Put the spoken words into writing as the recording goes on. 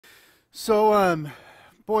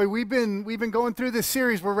Boy, we've been going through this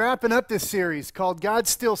series. We're wrapping up this series called God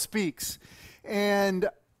Still Speaks. And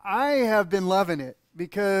I have been loving it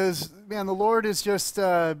because, man, the Lord has just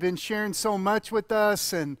been sharing so much with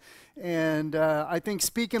us and I think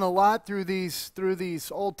speaking a lot through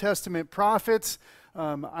these Old Testament prophets.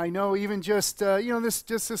 I know even just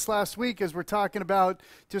this last week as we're talking about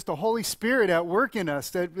just the Holy Spirit at work in us,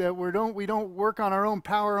 that we don't work on our own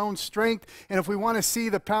power, our own strength, and if we want to see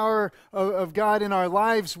the power of God in our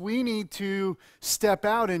lives, we need to step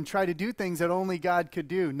out and try to do things that only God could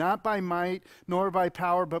do, not by might nor by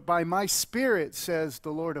power, but by my Spirit, says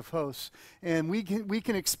the Lord of hosts. And we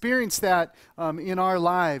can experience that in our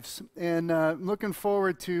lives. And looking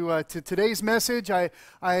forward to today's message. I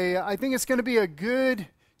think it's going to be a good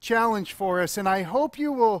challenge for us, and I hope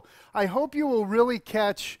you will really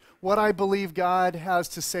catch what I believe God has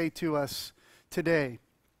to say to us today.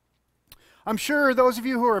 I'm sure those of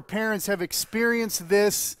you who are parents have experienced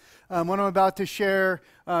this, what I'm about to share,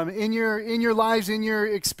 in your lives, in your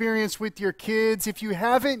experience with your kids. If you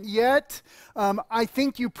haven't yet, I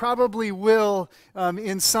think you probably will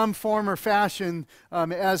in some form or fashion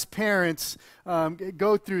as parents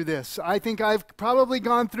go through this. I think I've probably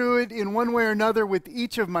gone through it in one way or another with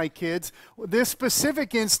each of my kids. This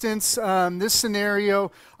specific instance, this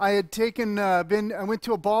scenario, I had I went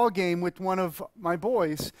to a ball game with one of my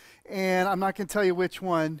boys, and I'm not going to tell you which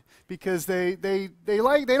one because they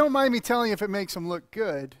don't mind me telling you if it makes them look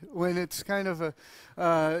good when it's kind of a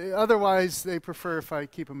otherwise they prefer if I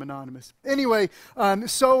keep them anonymous. Anyway,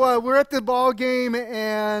 we're at the ball game,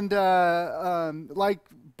 and like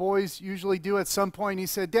boys usually do at some point, he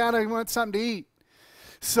said, "Dad, I want something to eat."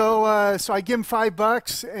 So I give him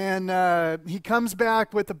 $5, and he comes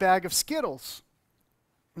back with a bag of Skittles.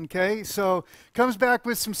 Okay, so comes back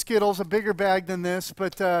with some Skittles, a bigger bag than this,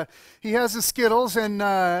 but he has the Skittles, and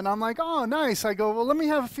I'm like, "Oh, nice." I go, "Well, let me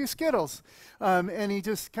have a few Skittles." And he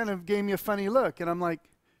just kind of gave me a funny look, and I'm like,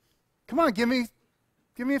 "Come on, give me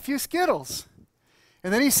a few Skittles."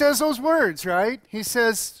 And then he says those words, right? He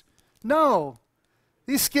says, "No,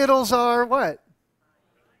 these Skittles are what?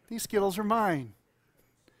 These Skittles are mine.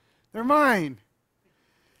 They're mine."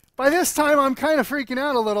 By this time, I'm kind of freaking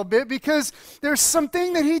out a little bit because there's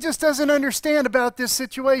something that he just doesn't understand about this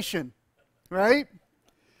situation, right?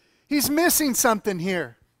 He's missing something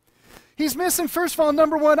here. He's missing, first of all,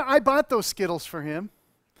 number one, I bought those Skittles for him.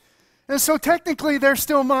 And so technically, they're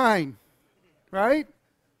still mine, right?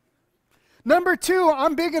 Number two,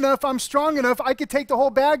 I'm big enough, I'm strong enough, I could take the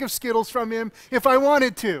whole bag of Skittles from him if I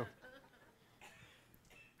wanted to.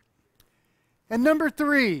 And number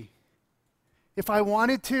three, if I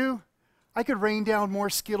wanted to, I could rain down more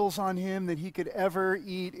Skittles on him than he could ever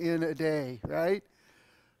eat in a day, right?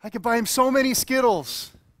 I could buy him so many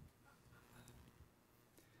Skittles.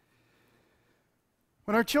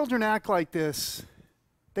 When our children act like this,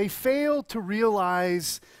 they fail to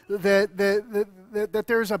realize that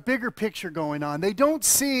there's a bigger picture going on. They don't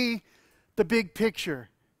see the big picture.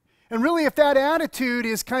 And really, if that attitude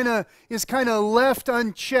is kind of left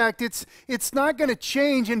unchecked, it's not going to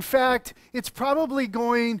change. In fact, it's probably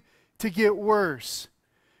going to get worse.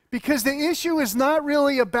 Because the issue is not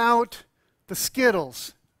really about the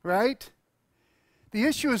Skittles, right? The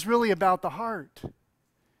issue is really about the heart.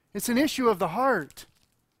 It's an issue of the heart.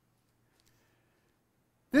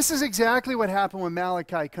 This is exactly what happened when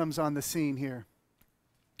Malachi comes on the scene here.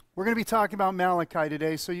 We're going to be talking about Malachi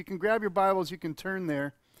today, so you can grab your Bibles, you can turn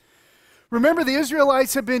there. Remember, the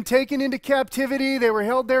Israelites have been taken into captivity. They were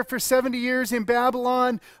held there for 70 years in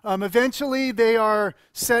Babylon. Eventually, they are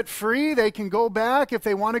set free. They can go back if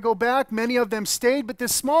they want to go back. Many of them stayed, but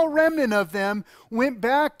this small remnant of them went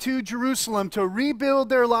back to Jerusalem to rebuild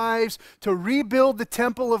their lives, to rebuild the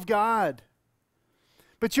temple of God.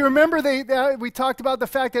 But you remember we talked about the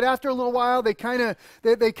fact that after a little while they kind of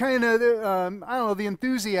the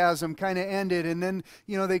enthusiasm kind of ended, and then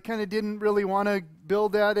they kind of didn't really want to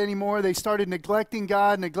build that anymore. They started neglecting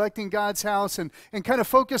God, neglecting God's house, and kind of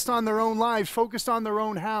focused on their own lives, focused on their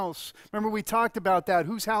own house. Remember we talked about that.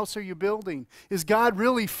 Whose house are you building? Is God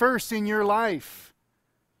really first in your life?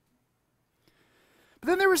 But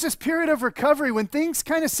then there was this period of recovery when things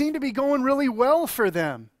kind of seemed to be going really well for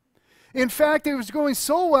them. In fact, it was going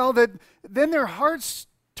so well that then their hearts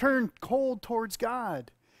turned cold towards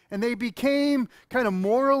God. And they became kind of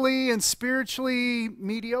morally and spiritually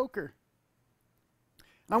mediocre.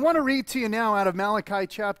 And I want to read to you now out of Malachi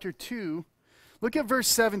chapter 2. Look at verse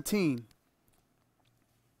 17.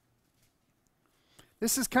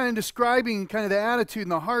 This is kind of describing kind of the attitude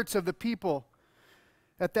and the hearts of the people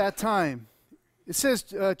at that time. It says,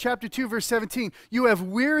 chapter 2, verse 17, "You have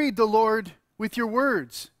wearied the Lord with your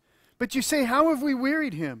words. But you say, how have we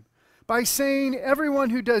wearied him? By saying everyone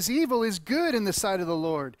who does evil is good in the sight of the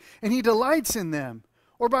Lord, and he delights in them.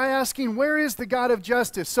 Or by asking, where is the God of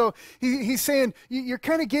justice? So he's saying, you're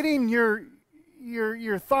kind of getting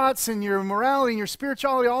your thoughts and your morality and your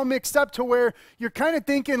spirituality all mixed up to where you're kind of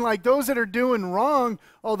thinking like those that are doing wrong,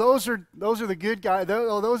 oh, those are the good guys.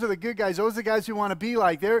 Those are the good guys. Those are the guys who want to be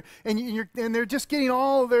like. And they're just getting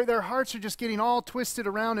all, their hearts are just getting all twisted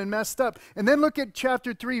around and messed up. And then look at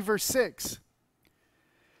chapter 3, verse 6. It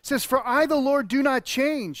says, for I, the Lord, do not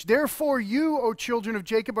change. Therefore you, O children of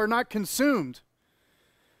Jacob, are not consumed.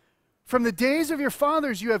 From the days of your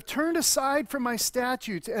fathers you have turned aside from my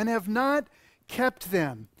statutes and have not kept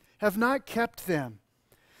them.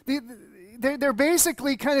 They're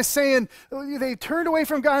basically kind of saying, they turned away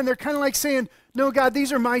from God, and they're kind of like saying, no, God,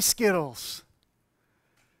 these are my Skittles.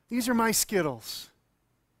 These are my Skittles.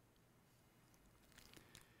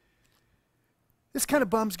 This kind of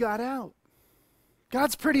bums God out.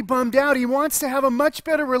 God's pretty bummed out. He wants to have a much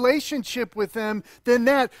better relationship with them than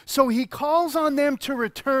that. So he calls on them to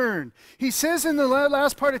return. He says in the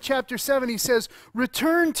last part of chapter 7, he says,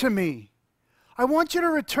 return to me. I want you to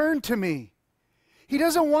return to me. He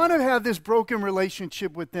doesn't want to have this broken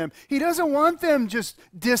relationship with them. He doesn't want them just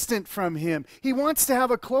distant from him. He wants to have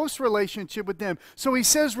a close relationship with them. So he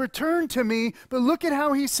says, return to me, but look at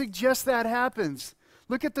how he suggests that happens.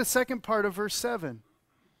 Look at the second part of verse 7.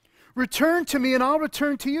 Return to me, and I'll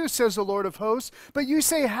return to you, says the Lord of hosts. But you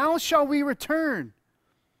say, how shall we return?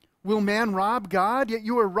 Will man rob God? Yet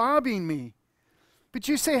you are robbing me. But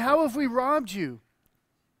you say, how have we robbed you?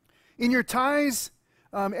 In your tithes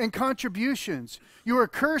and contributions. You are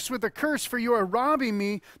cursed with a curse, for you are robbing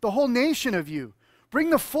me, the whole nation of you. Bring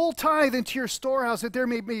the full tithe into your storehouse, that there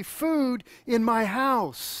may be food in my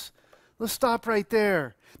house. Let's stop right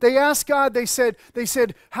there. They asked God, they said,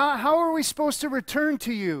 how are we supposed to return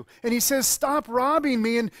to you? And he says, stop robbing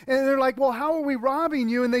me. And they're like, well, how are we robbing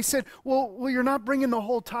you? And they said, well, you're not bringing the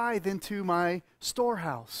whole tithe into my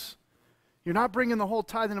storehouse. You're not bringing the whole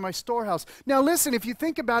tithe into my storehouse. Now listen, if you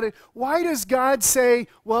think about it, why does God say,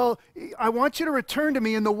 well, I want you to return to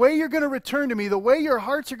me, and the way you're going to return to me, the way your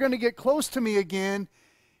hearts are going to get close to me again,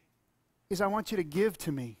 is I want you to give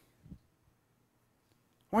to me.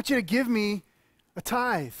 I want you to give me a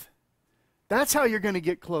tithe. That's how you're going to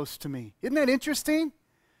get close to me. Isn't that interesting?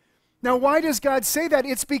 Now, why does God say that?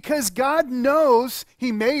 It's because God knows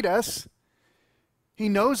He made us. He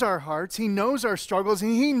knows our hearts. He knows our struggles.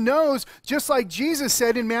 And He knows, just like Jesus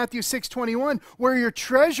said in Matthew 6:21, where your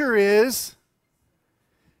treasure is,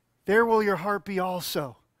 there will your heart be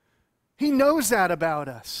also. He knows that about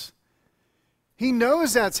us. He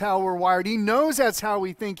knows that's how we're wired. He knows that's how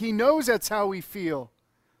we think. He knows that's how we feel.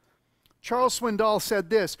 Charles Swindoll said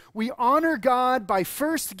this, we honor God by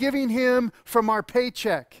first giving Him from our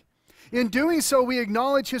paycheck. In doing so, we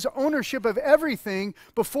acknowledge His ownership of everything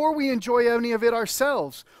before we enjoy any of it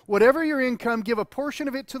ourselves. Whatever your income, give a portion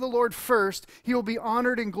of it to the Lord first. He will be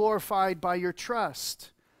honored and glorified by your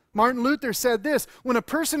trust. Martin Luther said this, when a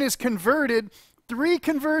person is converted, 3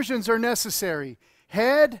 conversions are necessary: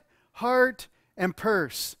 head, heart, and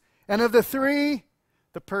purse. And of the 3,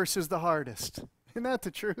 the purse is the hardest. Isn't that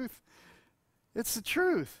the truth? It's the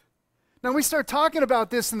truth. Now, we start talking about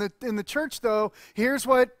this in the church, though. Here's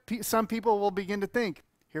what some people will begin to think.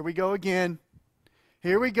 Here we go again.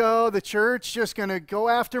 Here we go. The church just going to go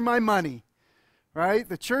after my money, right?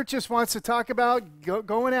 The church just wants to talk about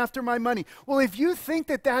going after my money. Well, if you think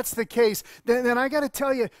that that's the case, then I got to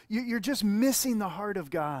tell you, you're just missing the heart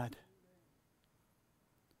of God.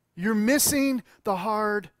 You're missing the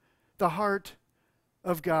heart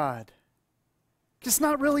of God. It's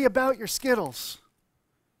not really about your Skittles.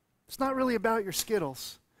 It's not really about your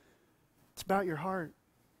Skittles. It's about your heart.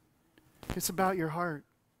 It's about your heart.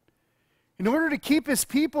 In order to keep His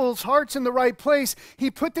people's hearts in the right place,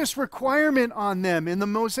 He put this requirement on them in the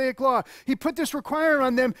Mosaic Law. He put this requirement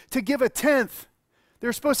on them to give a tenth.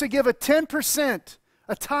 They're supposed to give a 10%,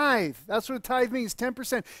 a tithe. That's what a tithe means,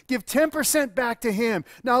 10%. Give 10% back to Him.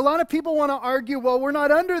 Now, a lot of people want to argue, well, we're not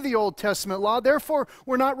under the Old Testament law, therefore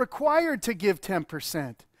we're not required to give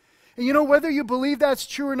 10%. And you know, whether you believe that's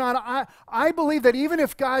true or not, I believe that even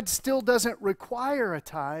if God still doesn't require a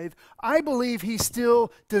tithe, I believe He still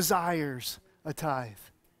desires a tithe.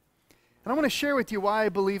 And I want to share with you why I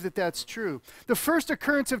believe that that's true. The first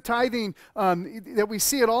occurrence of tithing that we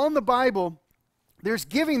see it all in the Bible There's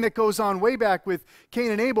giving that goes on way back with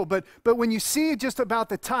Cain and Abel, but when you see just about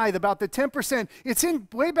the tithe, about the 10%, it's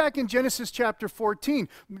way back in Genesis chapter 14.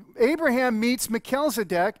 Abraham meets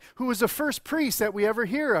Melchizedek, who was the first priest that we ever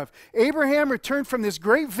hear of. Abraham returned from this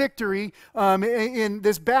great victory in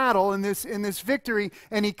this battle, in this victory,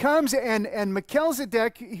 and he comes, and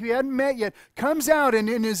Melchizedek, he hadn't met yet, comes out, and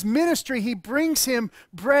in his ministry, he brings him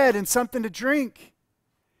bread and something to drink.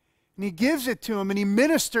 And he gives it to him, and he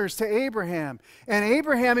ministers to Abraham. And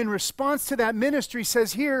Abraham, in response to that ministry,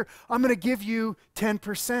 says, here, I'm going to give you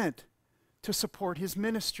 10% to support his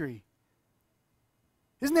ministry.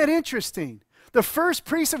 Isn't that interesting? The first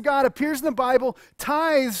priest of God appears in the Bible.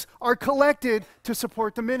 Tithes are collected to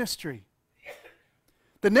support the ministry.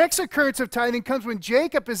 The next occurrence of tithing comes when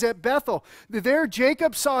Jacob is at Bethel. There,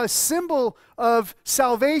 Jacob saw a symbol of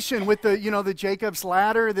salvation with the Jacob's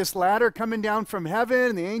ladder, this ladder coming down from heaven,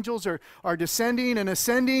 and the angels are descending and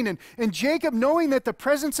ascending. And Jacob, knowing that the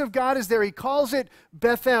presence of God is there, he calls it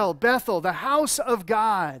Bethel, the house of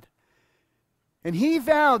God. And he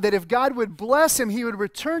vowed that if God would bless him, he would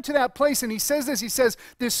return to that place. And he says this, he says,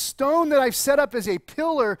 this stone that I've set up as a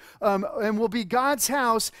pillar and will be God's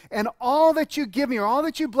house, and all that you give me, or all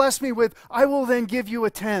that you bless me with, I will then give you a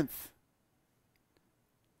tenth.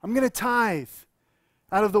 I'm going to tithe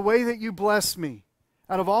out of the way that you bless me,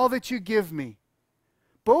 out of all that you give me.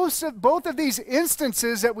 Both of these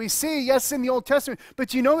instances that we see, yes, in the Old Testament,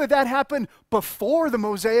 but you know that happened before the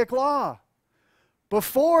Mosaic Law.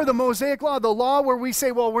 Before the Mosaic Law, the law where we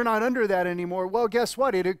say, well, we're not under that anymore. Well, guess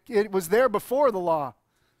what? It was there before the law.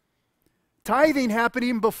 Tithing happened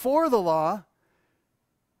even before the law.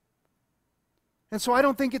 And so I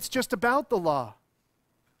don't think it's just about the law.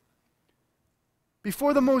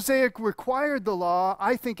 Before the Mosaic required the law,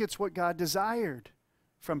 I think it's what God desired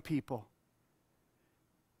from people.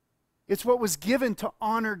 It's what was given to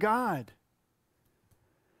honor God.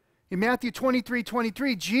 In Matthew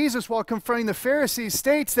 23:23, Jesus, while confronting the Pharisees,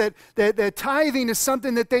 states that tithing is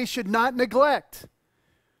something that they should not neglect.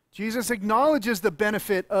 Jesus acknowledges the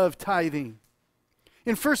benefit of tithing.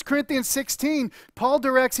 In 1 Corinthians 16, Paul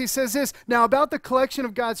directs, he says this, now about the collection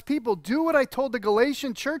of God's people, do what I told the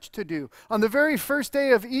Galatian church to do. On the very first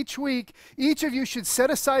day of each week, each of you should set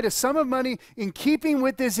aside a sum of money in keeping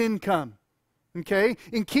with his income. Okay?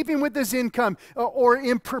 In keeping with his income, or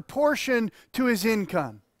in proportion to his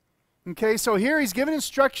income. Okay, so here he's giving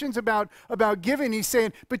instructions about giving. He's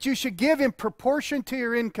saying, but you should give in proportion to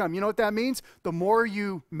your income. You know what that means? The more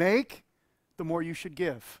you make, the more you should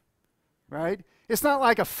give, right? It's not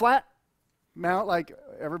like a flat amount, like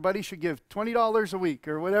everybody should give $20 a week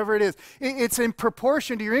or whatever it is. It's in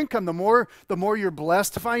proportion to your income. The more you're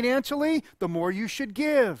blessed financially, the more you should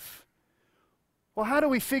give. Well, how do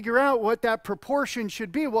we figure out what that proportion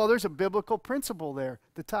should be? Well, there's a biblical principle there,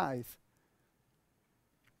 the tithe.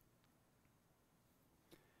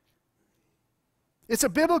 It's a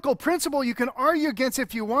biblical principle. You can argue against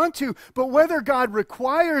if you want to, but whether God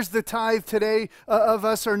requires the tithe today of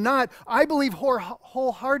us or not, I believe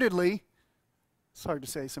wholeheartedly, it's hard to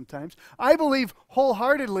say sometimes, I believe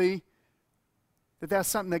wholeheartedly that that's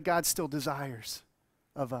something that God still desires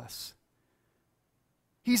of us.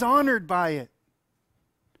 He's honored by it.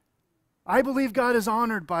 I believe God is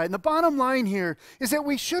honored by it. And the bottom line here is that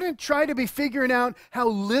we shouldn't try to be figuring out how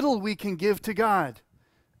little we can give to God.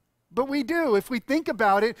 But we do. If we think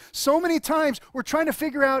about it, so many times we're trying to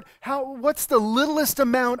figure out what's the littlest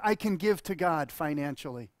amount I can give to God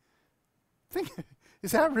financially.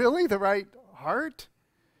 Is that really the right heart?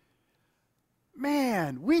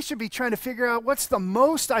 Man, we should be trying to figure out what's the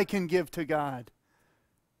most I can give to God.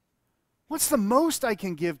 What's the most I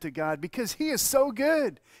can give to God? Because He is so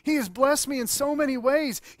good. He has blessed me in so many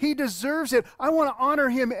ways. He deserves it. I want to honor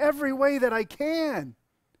Him every way that I can.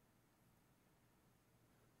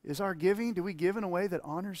 Is our giving, do we give in a way that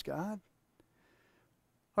honors God?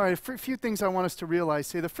 All right, a few things I want us to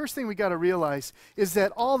realize here. The first thing we got to realize is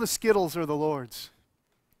that all the Skittles are the Lord's.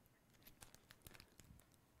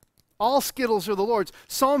 All Skittles are the Lord's.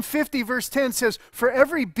 Psalm 50 verse 10 says, for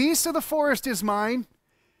every beast of the forest is mine,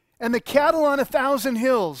 and the cattle on 1,000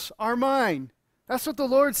 hills are mine. That's what the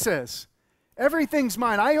Lord says. Everything's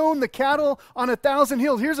mine. I own the cattle on 1,000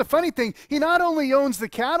 hills. Here's a funny thing. He not only owns the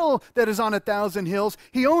cattle that is on 1,000 hills,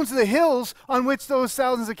 He owns the hills on which those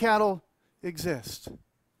thousands of cattle exist.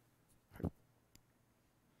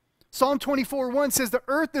 Psalm 24:1 says, the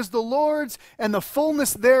earth is the Lord's and the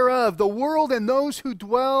fullness thereof, the world and those who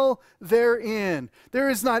dwell therein. There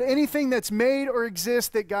is not anything that's made or exists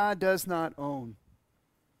that God does not own.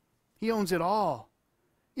 He owns it all.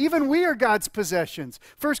 Even we are God's possessions.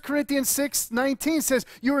 1 Corinthians 6:19 says,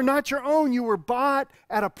 you are not your own, you were bought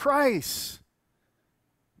at a price.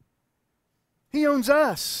 He owns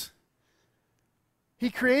us. He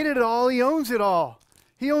created it all. He owns it all.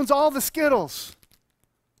 He owns all the Skittles.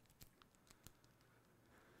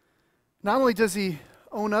 Not only does He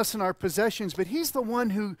own us and our possessions, but He's the one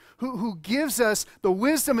who gives us the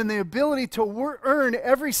wisdom and the ability to earn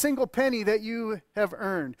every single penny that you have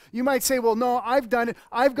earned. You might say, well, no, I've done it.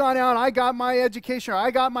 I've gone out, I got my education, or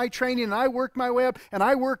I got my training, and I worked my way up, and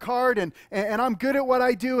I work hard, and I'm good at what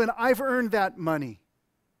I do, and I've earned that money.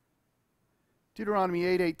 Deuteronomy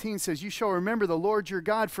 8:18 says, you shall remember the Lord your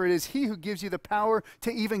God, for it is He who gives you the power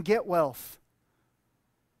to even get wealth.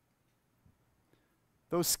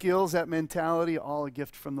 Those skills, that mentality, all a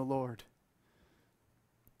gift from the Lord.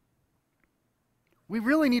 We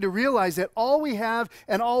really need to realize that all we have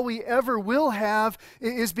and all we ever will have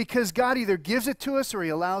is because God either gives it to us or He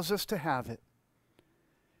allows us to have it.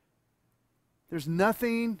 There's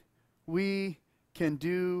nothing we can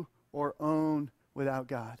do or own without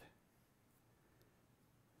God.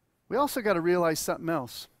 We also got to realize something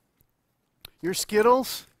else. Your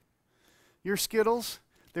Skittles,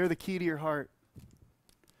 they're the key to your heart.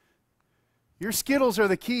 Your Skittles are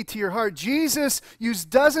the key to your heart. Jesus used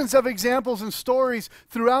dozens of examples and stories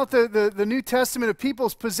throughout the New Testament of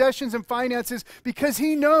people's possessions and finances because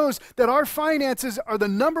He knows that our finances are the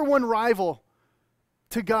number one rival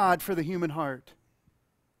to God for the human heart.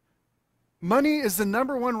 Money is the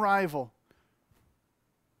number one rival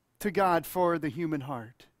to God for the human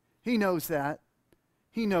heart. He knows that.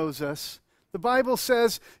 He knows us. The Bible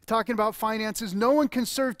says, talking about finances, no one can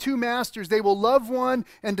serve two masters. They will love one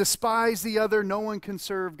and despise the other. No one can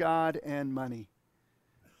serve God and money.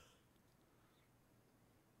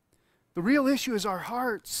 The real issue is our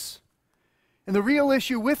hearts. And the real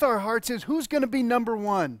issue with our hearts is who's going to be number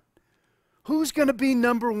one? Who's going to be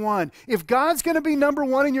number one? If God's going to be number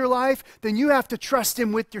one in your life, then you have to trust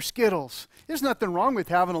Him with your Skittles. There's nothing wrong with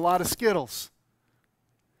having a lot of Skittles.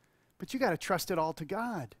 But you got to trust it all to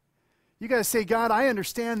God. You got to say, God, I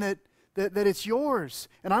understand that it's yours,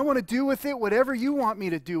 and I want to do with it whatever you want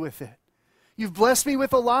me to do with it. You've blessed me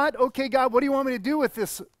with a lot. Okay, God, what do you want me to do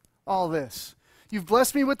with all this? You've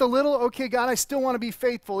blessed me with a little. Okay, God, I still want to be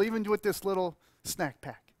faithful, even with this little snack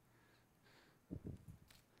pack.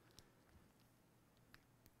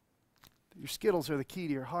 Your Skittles are the key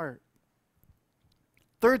to your heart.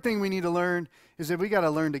 Third thing we need to learn is that we got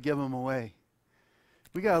to learn to give them away.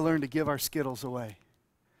 We got to learn to give our Skittles away.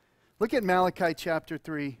 Look at Malachi chapter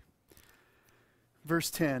 3, verse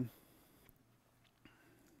 10.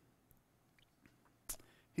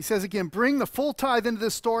 He says again, bring the full tithe into the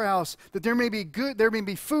storehouse, that there may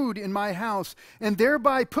be food in my house, and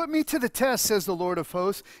thereby put me to the test, says the Lord of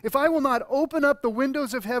hosts, if I will not open up the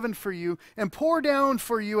windows of heaven for you and pour down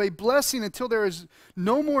for you a blessing until there is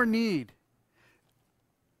no more need.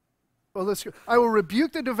 Well, let's go. I will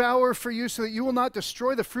rebuke the devourer for you so that you will not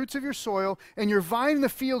destroy the fruits of your soil, and your vine in the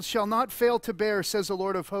field shall not fail to bear, says the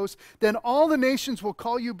Lord of hosts. Then all the nations will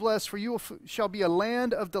call you blessed, for you shall be a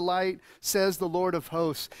land of delight, says the Lord of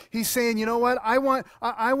hosts. He's saying, you know what? I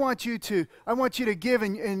want you to give,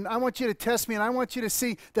 and I want you to test me, and I want you to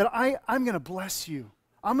see that I'm going to bless you.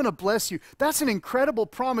 I'm going to bless you. That's an incredible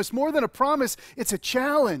promise. More than a promise, it's a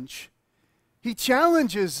challenge. He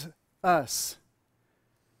challenges us.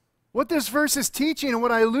 What this verse is teaching, and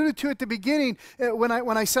what I alluded to at the beginning, when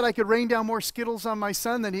I said I could rain down more Skittles on my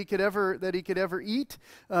son than he could ever eat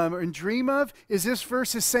and dream of, is this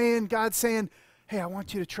verse is saying, God's saying, hey, I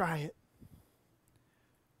want you to try it.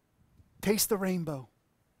 Taste the rainbow.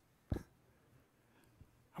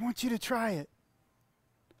 I want you to try it.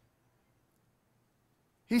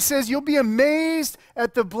 He says you'll be amazed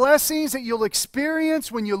at the blessings that you'll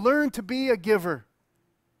experience when you learn to be a giver.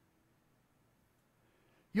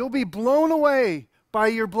 You'll be blown away by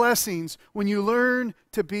your blessings when you learn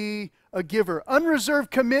to be a giver. Unreserved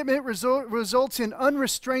commitment results in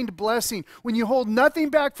unrestrained blessing. When you hold nothing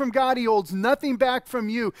back from God, He holds nothing back from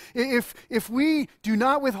you. If we do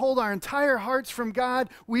not withhold our entire hearts from God,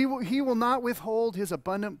 He will not withhold His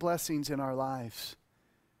abundant blessings in our lives.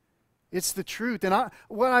 It's the truth. And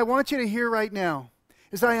what I want you to hear right now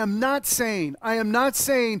is I am not saying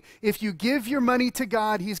if you give your money to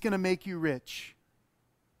God, He's going to make you rich.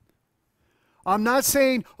 I'm not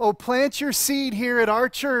saying, plant your seed here at our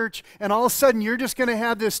church and all of a sudden you're just going to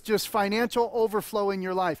have this just financial overflow in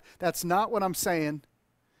your life. That's not what I'm saying.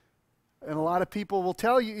 And a lot of people will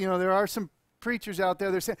tell you, there are some preachers out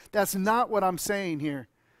there that are saying, that's not what I'm saying here.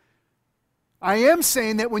 I am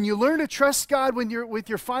saying that when you learn to trust God with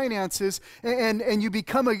your finances and you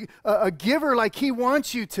become a giver like He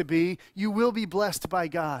wants you to be, you will be blessed by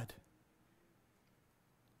God.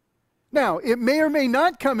 Now, it may or may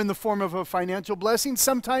not come in the form of a financial blessing.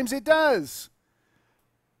 Sometimes it does.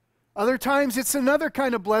 Other times it's another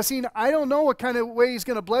kind of blessing. I don't know what kind of way He's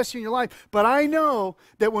going to bless you in your life, but I know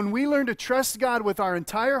that when we learn to trust God with our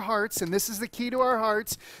entire hearts, and this is the key to our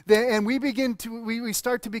hearts, and we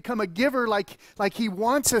start to become a giver like He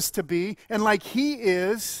wants us to be and like He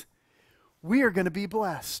is, we are going to be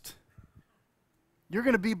blessed. You're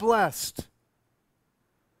going to be blessed.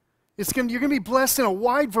 You're going to be blessed in a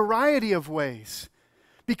wide variety of ways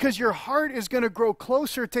because your heart is going to grow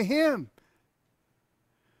closer to Him.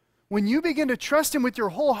 When you begin to trust Him with your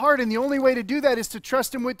whole heart, and the only way to do that is to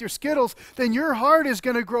trust Him with your skittles, then your heart is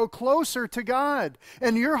going to grow closer to God.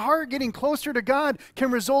 And your heart getting closer to God can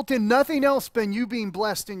result in nothing else than you being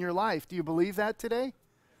blessed in your life. Do you believe that today?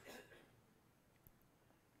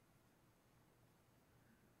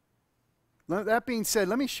 That being said,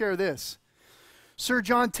 let me share this. Sir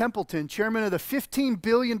John Templeton, chairman of the $15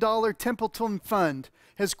 billion Templeton Fund,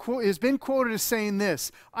 has been quoted as saying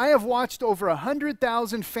this: "I have watched over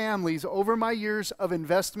 100,000 families over my years of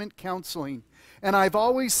investment counseling, and I've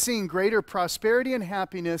always seen greater prosperity and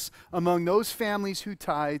happiness among those families who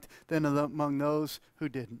tithed than among those who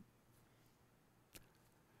didn't."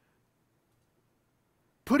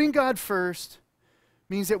 Putting God first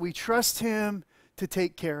means that we trust Him to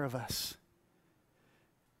take care of us.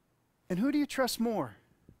 And who do you trust more?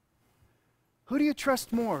 Who do you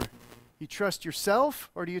trust more? You trust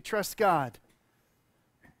yourself or do you trust God?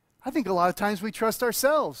 I think a lot of times we trust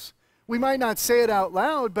ourselves. We might not say it out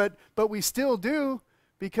loud, but we still do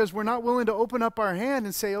because we're not willing to open up our hand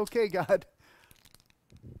and say, "Okay, God,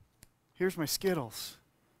 here's my skittles.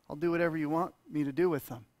 I'll do whatever you want me to do with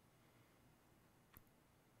them."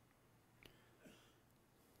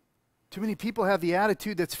 Too many people have the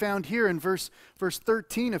attitude that's found here in verse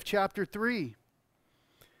 13 of chapter 3.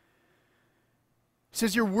 It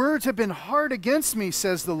says, "Your words have been hard against me,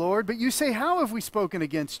 says the Lord, but you say, how have we spoken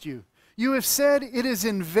against you? You have said, it is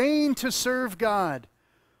in vain to serve God.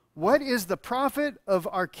 What is the profit of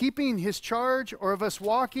our keeping His charge, or of us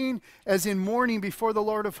walking as in mourning before the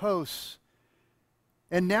Lord of hosts?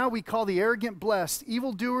 And now we call the arrogant blessed.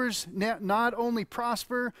 Evildoers not only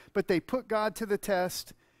prosper, but they put God to the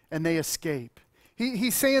test, and they escape."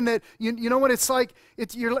 He's saying that, you know what it's like?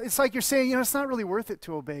 It's like you're saying, it's not really worth it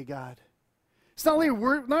to obey God. It's not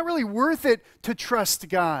really worth it to trust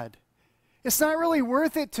God. It's not really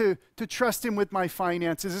worth it to trust Him with my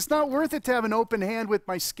finances. It's not worth it to have an open hand with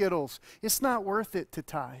my skittles. It's not worth it to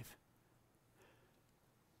tithe.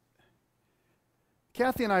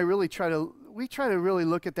 Kathy and I really try to really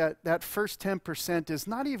look at that first 10% as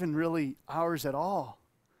not even really ours at all.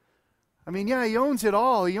 I mean, yeah, He owns it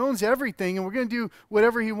all. He owns everything, and we're going to do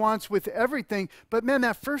whatever He wants with everything. But man,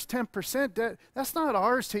 that first 10%, that's not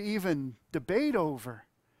ours to even debate over.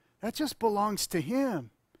 That just belongs to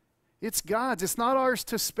Him. It's God's. It's not ours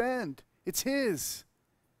to spend. It's His.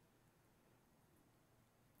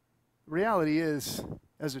 Reality is,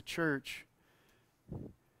 as a church,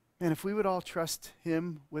 man, if we would all trust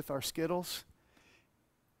Him with our skittles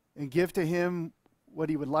and give to Him what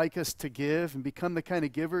He would like us to give and become the kind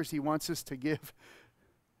of givers He wants us to give,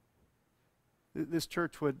 this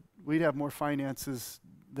church we'd have more finances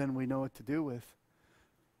than we know what to do with.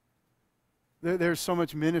 There's so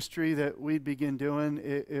much ministry that we'd begin doing.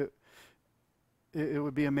 It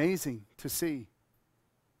would be amazing to see.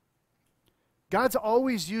 God's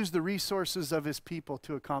always used the resources of His people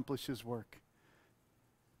to accomplish His work.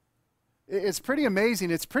 It's pretty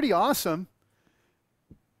amazing. It's pretty awesome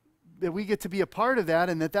that we get to be a part of that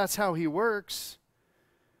and that's how He works.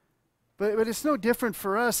 But it's no different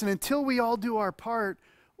for us. And until we all do our part,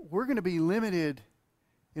 we're going to be limited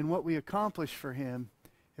in what we accomplish for Him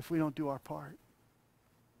if we don't do our part.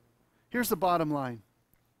 Here's the bottom line.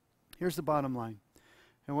 Here's the bottom line.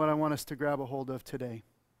 And what I want us to grab a hold of today.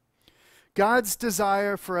 God's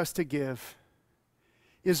desire for us to give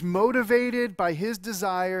is motivated by His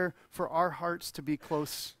desire for our hearts to be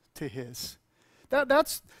close to His.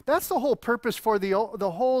 That's the whole purpose for the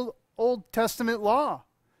whole Old Testament law.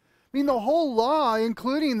 I mean, the whole law,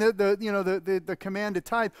 including the command to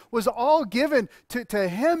tithe, was all given to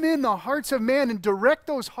hem in the hearts of man and direct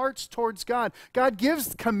those hearts towards God. God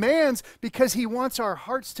gives commands because He wants our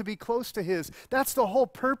hearts to be close to His. That's the whole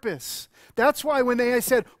purpose. That's why when they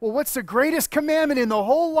said, well, what's the greatest commandment in the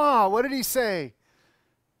whole law? What did He say?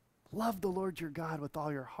 Love the Lord your God with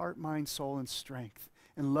all your heart, mind, soul, and strength.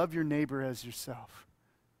 And love your neighbor as yourself.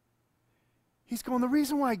 He's going, the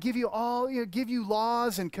reason why I give you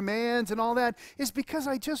laws and commands and all that is because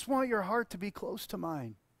I just want your heart to be close to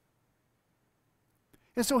mine.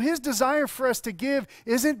 And so his desire for us to give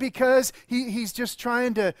isn't because he's just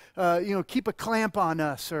trying to keep a clamp on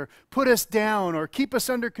us or put us down or keep us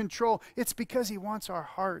under control. It's because he wants our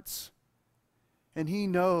hearts. And he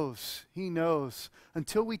knows,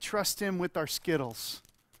 until we trust him with our skittles,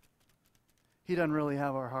 he doesn't really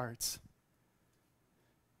have our hearts.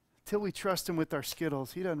 Until we trust him with our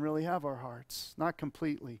skittles, he doesn't really have our hearts. Not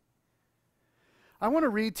completely. I want to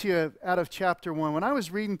read to you out of chapter 1. When I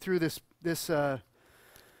was reading through I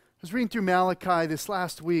was reading through Malachi this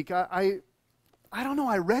last week. I don't know,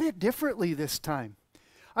 I read it differently this time.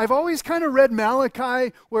 I've always kind of read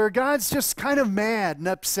Malachi where God's just kind of mad and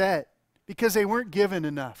upset because they weren't given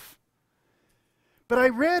enough. But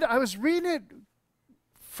I was reading it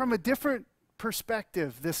from a different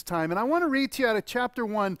perspective this time. And I want to read to you out of chapter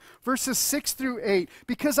 1, verses 6 through 8,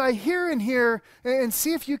 because I hear in here, and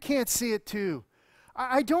see if you can't see it too.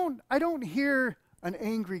 I don't hear an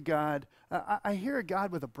angry God. I hear a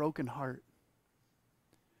God with a broken heart.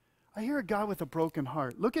 I hear a God with a broken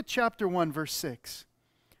heart. Look at chapter 1, verse 6.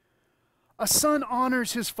 A son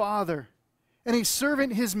honors his father, and a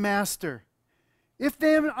servant his master. If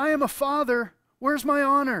then I am a father, where's my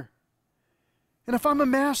honor? And if I'm a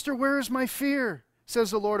master, where is my fear?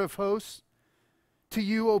 Says the Lord of hosts. To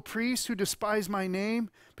you, O priests, who despise my name.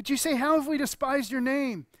 But you say, how have we despised your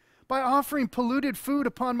name? By offering polluted food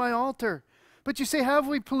upon my altar. But you say, how have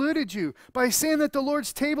we polluted you? By saying that the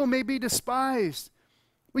Lord's table may be despised.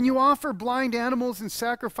 When you offer blind animals in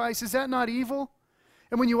sacrifice, is that not evil?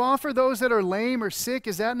 And when you offer those that are lame or sick,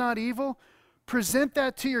 is that not evil? Present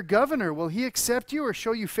that to your governor. Will he accept you or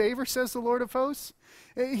show you favor, says the Lord of hosts?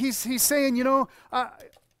 He's saying,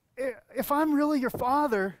 if I'm really your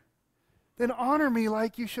father, then honor me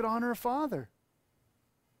like you should honor a father.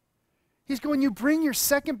 He's going, you bring your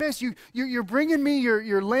second best. You're bringing me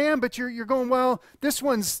your lamb, but you're going, well, this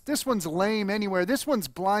one's lame anyway. This one's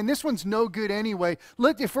blind. This one's no good anyway.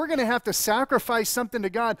 If we're going to have to sacrifice something to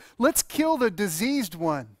God, let's kill the diseased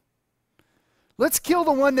one. Let's kill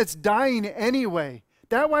the one that's dying anyway.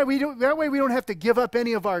 That way we don't have to give up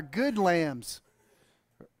any of our good lambs.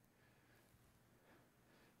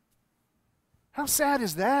 How sad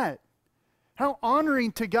is that? How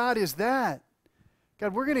honoring to God is that?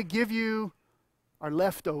 God, we're going to give you our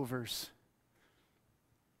leftovers.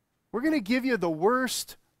 We're going to give you the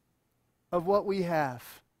worst of what we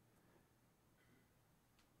have.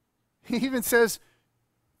 He even says,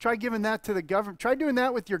 try giving that to the government. Try doing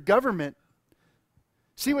that with your government.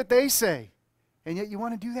 See what they say. And yet you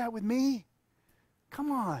want to do that with me?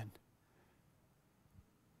 Come on.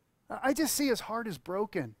 I just see his heart is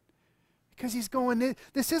broken. Because he's going,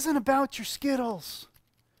 this isn't about your Skittles.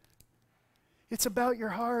 It's about your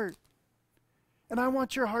heart. And I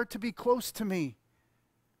want your heart to be close to me.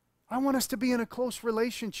 I want us to be in a close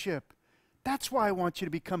relationship. That's why I want you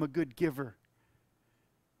to become a good giver.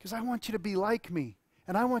 Because I want you to be like me.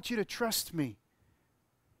 And I want you to trust me.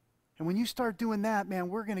 And when you start doing that, man,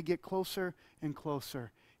 we're going to get closer and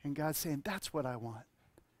closer. And God's saying, that's what I want.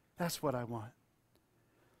 That's what I want.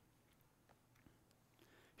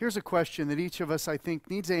 Here's a question that each of us, I think,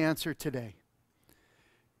 needs to answer today.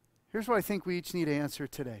 Here's what I think we each need to answer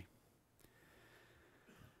today.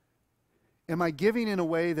 Am I giving in a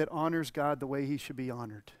way that honors God the way he should be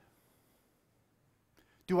honored?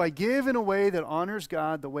 Do I give in a way that honors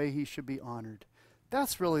God the way he should be honored?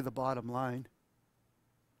 That's really the bottom line.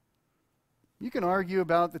 You can argue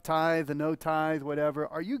about the tithe, the no tithe, whatever.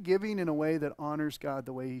 Are you giving in a way that honors God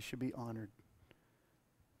the way he should be honored?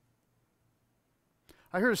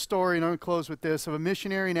 I heard a story, and I'm going to close with this, of a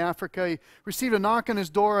missionary in Africa. He received a knock on his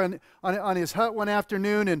door on his hut one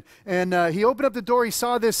afternoon, and he opened up the door. He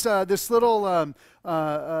saw this little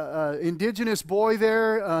indigenous boy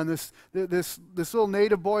there, this little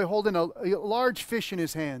native boy holding a large fish in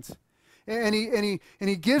his hands. And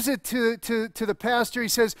he gives it to the pastor. He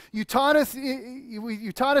says, you taught us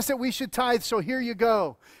that we should tithe, so here you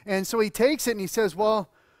go. And so he takes it and he says, well,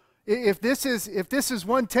 if this is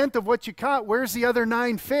 1/10 of what you caught, where's the other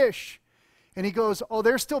 9 fish? And he goes, oh,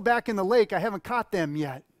 they're still back in the lake. I haven't caught them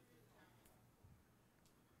yet.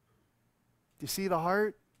 Do you see the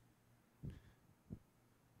heart?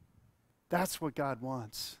 That's what God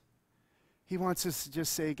wants. He wants us to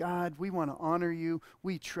just say, God, we want to honor you.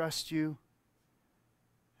 We trust you.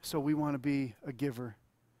 So we want to be a giver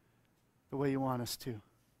the way you want us to.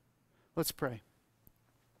 Let's pray.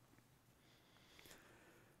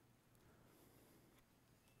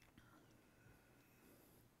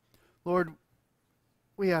 Lord,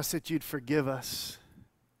 we ask that you'd forgive us.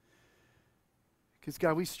 Because,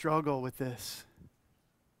 God, we struggle with this.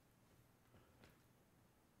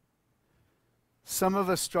 Some of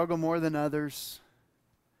us struggle more than others.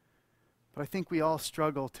 But I think we all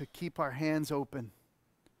struggle to keep our hands open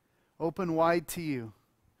wide to you,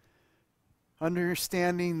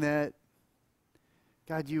 understanding that,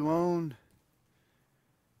 God, you own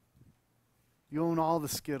all the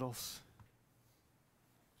Skittles.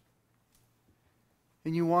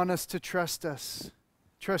 And you want us to trust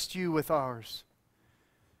you with ours.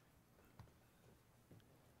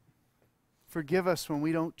 Forgive us when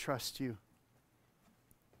we don't trust you.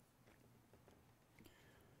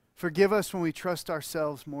 Forgive us when we trust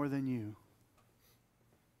ourselves more than you.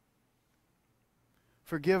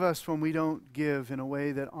 Forgive us when we don't give in a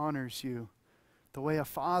way that honors you, the way a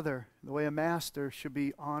father, the way a master should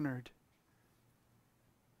be honored.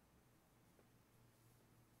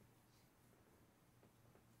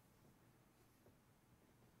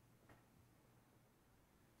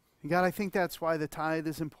 And God, I think that's why the tithe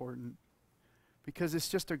is important, because it's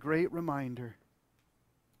just a great reminder.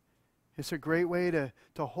 It's a great way to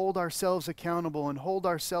hold ourselves accountable and hold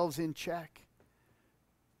ourselves in check.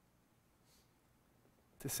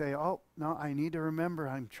 To say, oh, no, I need to remember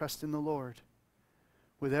I'm trusting the Lord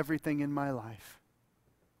with everything in my life.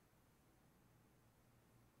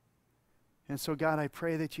 And so, God, I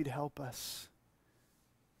pray that you'd help us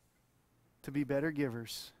to be better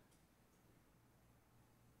givers.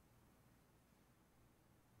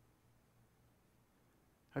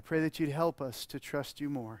 I pray that you'd help us to trust you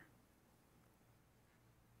more.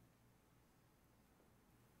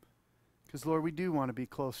 Because, Lord, we do want to be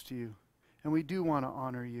close to you. And we do want to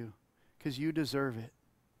honor you. Because you deserve it.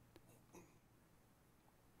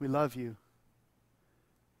 We love you.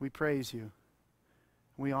 We praise you.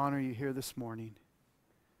 We honor you here this morning.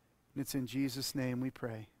 And it's in Jesus' name we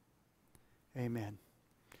pray. Amen.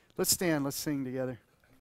 Let's stand. Let's sing together.